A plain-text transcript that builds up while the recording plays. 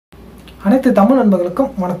அனைத்து தமிழ் நண்பர்களுக்கும்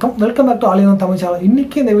வணக்கம். Welcome back to alien Tamil channel.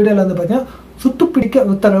 இன்னைக்கு இந்த வீடியோவில் வந்து பார்த்தீங்கன்னா சுட்டு பிடிக்க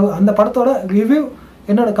உத்தரவு அந்த படத்தோட ரிவ்யூ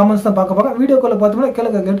என்னோட கமெண்ட்ஸ் தான் பார்க்க போகிறேன். வீடியோக்குள்ளே பார்த்தோம்னா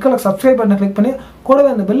கீழே ரெட் கலர் சப்ஸ்கிரைப் பண்ண கிளிக் பண்ணி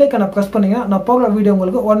கூடவே அந்த பெல் ஐக்கானை ப்ரெஸ் பண்ணிங்கன்னா நான் போகிற வீடியோ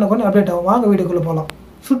உங்களுக்கு உடனே அப்டேட் ஆகும். வாங்க வீடியோக்குள்ளே போகலாம்.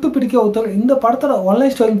 சுட்டு பிடிக்க உத்தரவு இந்த படத்தோட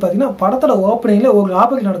ஒன்லைன் ஸ்டோரின்னு பார்த்தீங்கன்னா படத்தோட ஓப்பனிங்கில் ஒரு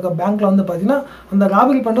ராபரி நடக்கும். பேங்க்கில் வந்து பார்த்தீங்கன்னா அந்த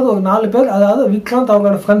ராபரி பண்ணுறது ஒரு 4 பேர், அதாவது விக்ராந்த்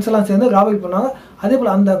அவங்களோட ஃப்ரெண்ட்ஸ் எல்லாம் சேர்ந்து ராபரி பண்ணுவாங்க. அதே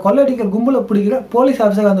போல் அந்த கொள்ளையடிக்கிற கும்பலை பிடிக்கிற போலீஸ்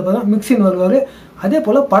ஆஃபீஸர் வந்து பார்த்தீங்கன்னா மிக்சின் வருவார். அதே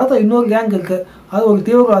போல் படத்தில் இன்னொரு கேங் இருக்குது, அது ஒரு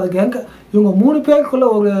தீவிரவாத கேங். இவங்க 3 பேருக்குள்ள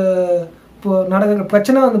ஒரு நடக்கிற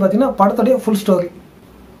பிரச்சனை வந்து பார்த்தீங்கன்னா படத்தோடைய ஃபுல் ஸ்டோரி.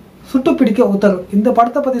 சுட்டு பிடிக்க உத்தரவு இந்த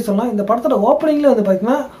படத்தை பற்றி சொல்லலாம். இந்த படத்தோட ஓப்பனிங்கில் வந்து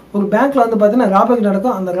பார்த்தீங்கன்னா ஒரு பேங்க்கில் வந்து பார்த்தீங்கன்னா ராபரி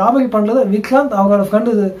நடக்கும். அந்த ராபரி பண்ணுறது விக்ராந்த் அவரோட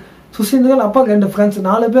ஃப்ரெண்டு சுசீந்திரன், அப்பா 2 ஃப்ரெண்ட்ஸ்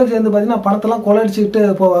 4 பேர் சேர்ந்து பார்த்தீங்கன்னா படத்தெல்லாம் கொள்ளையடிச்சுக்கிட்டு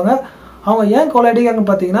போவாங்க. அவங்க ஏன் கொள்ளையடிக்காங்கன்னு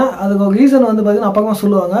பார்த்தீங்கன்னா அதுக்கு ஒரு ரீசன் வந்து பார்த்தீங்கன்னா அப்பா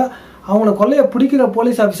சொல்லுவாங்க. அவங்கள கொள்ளையை பிடிக்கிற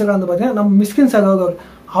போலீஸ் ஆஃபீஸராக வந்து பார்த்தீங்கன்னா நம்ம மிஸ்கின் சகோதரர்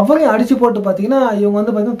அவரையும் அடித்து போட்டு பார்த்தீங்கன்னா இவங்க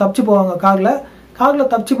வந்து பார்த்தீங்கன்னா தப்பிச்சு போவாங்க.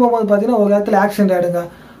 காரில் தப்பிச்சு போகும்போது பார்த்தீங்கன்னா ஒரு இடத்துல ஆக்சிடென்ட் ஆகிடுங்க.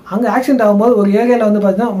 அங்கே ஆக்சிடென்ட் ஆகும்போது ஒரு ஏரியாவில் வந்து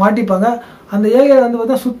பார்த்தீங்கன்னா மாட்டிப்பாங்க. அந்த ஏரியாவில் வந்து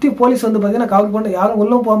பார்த்தீங்கன்னா சுற்றி போலீஸ் வந்து பார்த்தீங்கன்னா கவர் பண்ணி யாரும்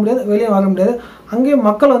உள்ளே போக முடியாது, வெளியே வர முடியாது. அங்கேயும்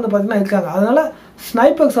மக்கள் வந்து பார்த்தீங்கன்னா இருக்காங்க. அதனால்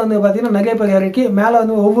ஸ்னைப்பர்ஸ் வந்து பார்த்தீங்கன்னா நிறைய பேர் இறக்கி மேலே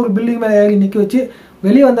வந்து ஒவ்வொரு பில்டிங் மேலே இறங்கி நிற்க வச்சு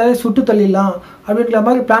வெளியே வந்தாலே சுட்டு தள்ளிடலாம் அப்படின்ற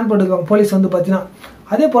மாதிரி பிளான் போட்டுருக்காங்க போலீஸ் வந்து பார்த்தீங்கன்னா.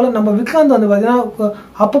 அதே போல் நம்ம விக்ராந்த் வந்து பார்த்தீங்கன்னா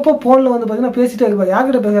அப்பப்போ ஃபோனில் வந்து பார்த்தீங்கன்னா பேசிகிட்டே இருப்பார்.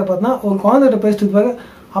 யார்கிட்ட பேச பார்த்தீங்கன்னா ஒரு குழந்தைகிட்ட பேசிட்டு இருப்பாரு.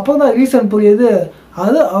 அப்போ தான் ரீசன் புரியுது,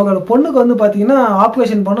 அது அவரோட பொண்ணுக்கு வந்து பார்த்தீங்கன்னா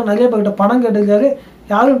ஆப்ரேஷன் பண்ண நிறைய பேர்கிட்ட பணம் கேட்டுருக்காரு.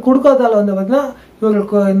 யாரும் கொடுக்காதால வந்து பார்த்தீங்கன்னா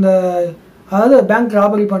இவங்களுக்கு இந்த அதாவது பேங்க்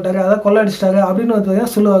ராபரி பண்ணிட்டாரு, அதாவது கொள்ளையடிச்சிட்டாரு அப்படின்னு வந்து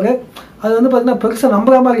பார்த்தீங்கன்னா சொல்லுவார். அது வந்து பார்த்தீங்கன்னா பெருசாக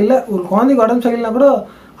நம்புற மாதிரி இல்லை. ஒரு குழந்தைக்கு உடம்பு சரியில்லைனா கூட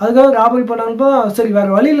அதுக்காக ராபரி பண்ணாலும் சரி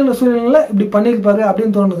வேறு வழி இல்லைன்ற சூழ்நிலையில் இப்படி பண்ணியிருப்பாரு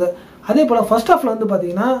அப்படின்னு தோணுது. அதே போல் ஃபர்ஸ்ட் ஹாஃபில் வந்து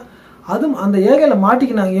பார்த்தீங்கன்னா அதுவும் அந்த ஏரியாவில்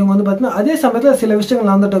மாட்டிக்கினாங்க. இவங்க வந்து பார்த்தீங்கன்னா அதே சமயத்தில் சில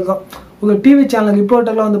விஷயங்கள் நடந்துட்டு இருக்கோம். ஒரு டிவி சேனல்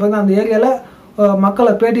ரிப்போர்ட்டர்லாம் வந்து பார்த்தீங்கன்னா அந்த ஏரியாவில்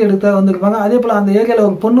மக்களை பேட்டி எடுக்க வந்திருப்பாங்க. அதே போல் அந்த ஏரியாவில்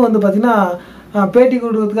ஒரு பொண்ணு வந்து பார்த்தீங்கன்னா பேட்டி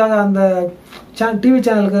கொடுக்கறதுக்காக அந்த டிவி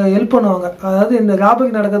சேனலுக்கு ஹெல்ப் பண்ணுவாங்க. அதாவது இந்த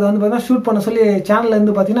ராபரி நடக்கிறத வந்து பார்த்தீங்கன்னா ஷூட் பண்ண சொல்லி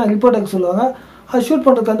சேனல்லேருந்து பார்த்தீங்கன்னா ரிப்போர்ட்டருக்கு சொல்லுவாங்க. அது ஷூட்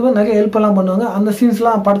பண்ணுறதுக்கு வந்து நிறைய ஹெல்ப் எல்லாம் பண்ணுவாங்க. அந்த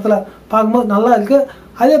சீன்ஸ்லாம் படத்தில் பார்க்கும்போது நல்லா இருக்குது.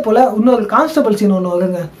 அதே போல் இன்னொரு கான்ஸ்டபிள் சீன் ஒன்று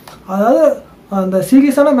வருங்க. அதாவது அந்த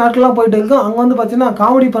சீரியஸான மேட்டர்லாம் போயிட்டு இருக்கும். அங்கே வந்து பார்த்தீங்கன்னா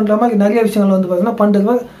காமெடி பண்ணுற மாதிரி நிறைய விஷயங்கள் வந்து பார்த்தீங்கன்னா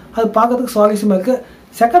பண்ணிட்டு அது பார்க்கறதுக்கு சுவாரஸ்யமாக இருக்குது.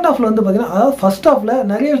 செகண்ட் ஹாஃபில் வந்து பார்த்தீங்கன்னா அதாவது ஃபர்ஸ்ட் ஹாஃபில்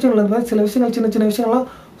நிறைய விஷயங்கள் வந்து பார்த்தீங்கன்னா சில விஷயங்கள் சின்ன விஷயங்கள்லாம்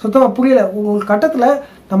சுத்தமாக புரியல. ஒரு கட்டத்தில்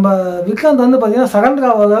நம்ம விக்ராந்த் வந்து பார்த்தீங்கன்னா சரண்டர்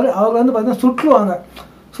ஆவார். அவர் வந்து பார்த்தீங்கன்னா சுட்டுருவாங்க.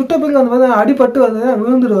 சுட்ட பிறகு வந்து பார்த்தீங்கன்னா அடிபட்டு வந்து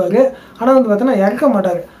விழுந்துடுவார். ஆனால் வந்து பார்த்தீங்கன்னா இறக்க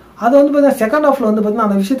மாட்டார். அது வந்து பார்த்தீங்கன்னா செகண்ட் ஹாஃபில் வந்து பார்த்தீங்கன்னா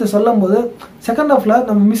அந்த விஷயத்தை சொல்லும் போது செகண்ட் ஹாஃபில்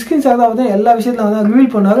நம்ம மிஸ்கின் சார் தான் பார்த்தீங்கன்னா எல்லா விஷயத்தில் வந்து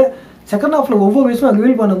ரிவீல் பண்ணார். செகண்ட் ஹாஃபில் ஒவ்வொரு விஷயமும்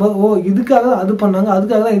ரிவீல் பண்ணும்போது இதுக்காக தான் அது பண்ணாங்க,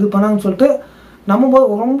 அதுக்காக தான் இது பண்ணாங்கன்னு சொல்லிட்டு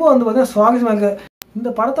நம்பும்போது ரொம்ப வந்து பார்த்தீங்கன்னா சுவாரஸ்யமாக இருக்குது. இந்த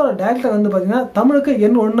படத்தோட டைரக்டர் வந்து பார்த்தீங்கன்னா தமிழுக்கு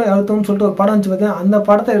எண் 1 எழுத்தும்னு சொல்லிட்டு ஒரு படம் வந்துச்சு பார்த்தீங்கன்னா அந்த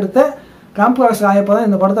படத்தை எடுத்த ராம்பிரகாஷ் ராயப்பா தான்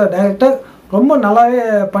இந்த படத்தோட டைரக்டர். ரொம்ப நல்லாவே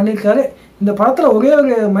பண்ணியிருக்காரு. இந்த படத்தில் ஒரே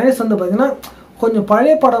ஒரு மைனஸ் வந்து பார்த்தீங்கன்னா கொஞ்சம்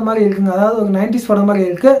பழைய படம் மாதிரி இருக்குங்க. அதாவது ஒரு 90s படம் மாதிரி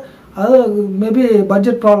இருக்குது. அதாவது மேபி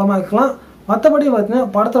பட்ஜெட் ப்ராப்ளமாக இருக்கலாம். மற்றபடி பார்த்தீங்கன்னா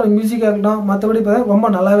படத்தோட மியூசிக்காக இருக்கட்டும் மற்றபடி பார்த்தீங்கன்னா ரொம்ப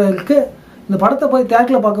நல்லாவே இருக்குது. இந்த படத்தை போய்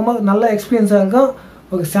தேட்டரில் பார்க்கும்போது நல்ல எக்ஸ்பீரியன்ஸாக இருக்கும்.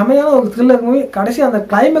 ஒரு செமையான ஒரு த்ரில்லர் மூவி. கடைசி அந்த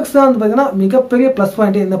கிளைமேக்ஸ் தான் வந்து பார்த்தீங்கன்னா மிகப்பெரிய ப்ளஸ்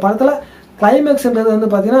பாயிண்ட். இந்த படத்தில் கிளைமேக்ஸ்ன்றது வந்து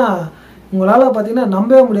பார்த்தீங்கன்னா உங்களால் பார்த்தீங்கன்னா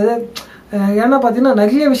நம்பவே முடியாது. ஏன்னா பார்த்தீங்கன்னா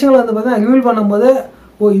நிறைய விஷயங்கள் வந்து பார்த்தீங்கன்னா ரிவீல் பண்ணும்போது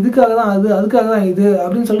இதுக்காக தான் அது, அதுக்காக தான் இது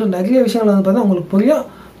அப்படின்னு சொல்லிட்டு நிறைய விஷயங்கள் வந்து பார்த்தீங்கன்னா உங்களுக்கு புரியும்.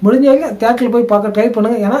 முடிஞ்ச வரைக்கும் தேட்டரில் போய் பார்க்க ட்ரை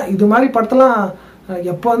பண்ணுங்கள். ஏன்னா இது மாதிரி படத்தெல்லாம்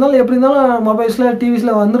எப்போ இருந்தாலும் எப்படி இருந்தாலும் மொபைல்ஸில்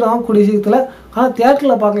டிவிஸில் வந்துடும் கூடிய சீக்கிரத்தில். ஆனால்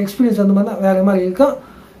தேட்டரில் பார்க்குற எக்ஸ்பீரியன்ஸ் வந்து பார்த்தீங்கன்னா வேறு மாதிரி இருக்கும்.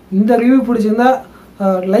 இந்த ரிவ்யூ பிடிச்சிருந்தா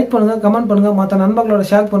லைக் பண்ணுங்கள், கமெண்ட் பண்ணுங்கள், மற்ற நண்பர்களோட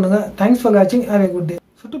ஷேர் பண்ணுங்கள். தேங்க்ஸ் ஃபார் வாட்சிங். Have a good day.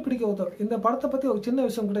 சுட்டு பிடிக்க உத்தரவு இந்த படத்தை பற்றி ஒரு சின்ன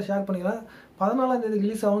விஷயம் கிட்ட ஷேர் பண்ணிக்கிறேன். 14ஆம் தேதி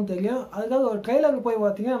ரிலீஸ் ஆகும்னு தெரியும். அதுக்காக ஒரு ட்ரெய்லருக்கு போய்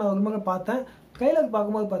பார்த்தீங்கன்னா நான் ஒரு முறை பார்த்தேன். ட்ரெய்லர்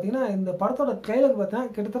பார்க்கும்போது பார்த்தீங்கன்னா இந்த படத்தோட ட்ரெய்லர்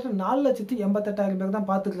பார்த்தீங்கன்னா கிட்டத்தட்ட 4,88,000 பேர் தான்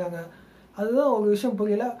பார்த்துருக்காங்க. அதுதான் ஒரு விஷயம்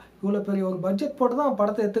புரியல. இவ்வளோ பெரிய ஒரு பட்ஜெட் போட்டு தான்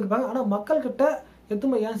படத்தை எடுத்துருப்பாங்க. ஆனால் மக்கள்கிட்ட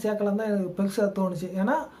எதுவுமே ஏன் சேர்க்கலாம் தான் எனக்கு பெருசாக தோணுச்சு.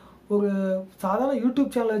 ஏன்னா ஒரு சாதாரண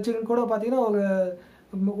யூடியூப் சேனல் வச்சுக்கின்னு கூட பார்த்தீங்கன்னா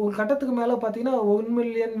ஒரு கட்டத்துக்கு மேலே பார்த்தீங்கன்னா 1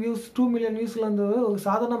 மில்லியன் வியூஸ் 2 மில்லியன் வியூஸில் இருந்தது ஒரு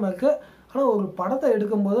சாதாரணமாக இருக்குது. ஆனால் ஒரு படத்தை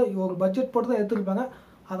எடுக்கும்போது ஒரு பட்ஜெட் போட்டு தான் எடுத்துருப்பாங்க.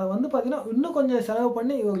 அதை வந்து பார்த்தீங்கன்னா இன்னும் கொஞ்சம் செலவு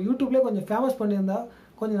பண்ணி ஒரு யூடியூப்லேயே கொஞ்சம் ஃபேமஸ் பண்ணியிருந்தா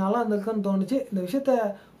கொஞ்சம் நல்லா இருந்திருக்குன்னு தோணுச்சு. இந்த விஷயத்த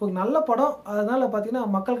ஒரு நல்ல படம், அதனால் பார்த்தீங்கன்னா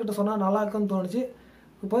மக்கள்கிட்ட சொன்னால் நல்லா இருக்குன்னு தோணுச்சு.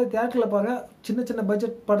 இப்போ தேட்டரில் பாருங்கள். சின்ன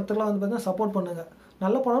பட்ஜெட் படத்துக்கெலாம் வந்து பார்த்தீங்கன்னா சப்போர்ட் பண்ணுங்கள்.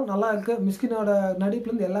 நல்ல படம் நல்லா இருக்குது. மிஸ்கினோட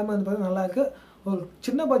நடிப்புலேருந்து எல்லாமே வந்து பார்த்தீங்கன்னா நல்லா இருக்குது. ஒரு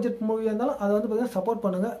சின்ன பட்ஜெட் மூவியாக இருந்தாலும் அதை வந்து பார்த்தீங்கன்னா சப்போர்ட்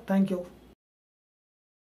பண்ணுங்கள். தேங்க்யூ.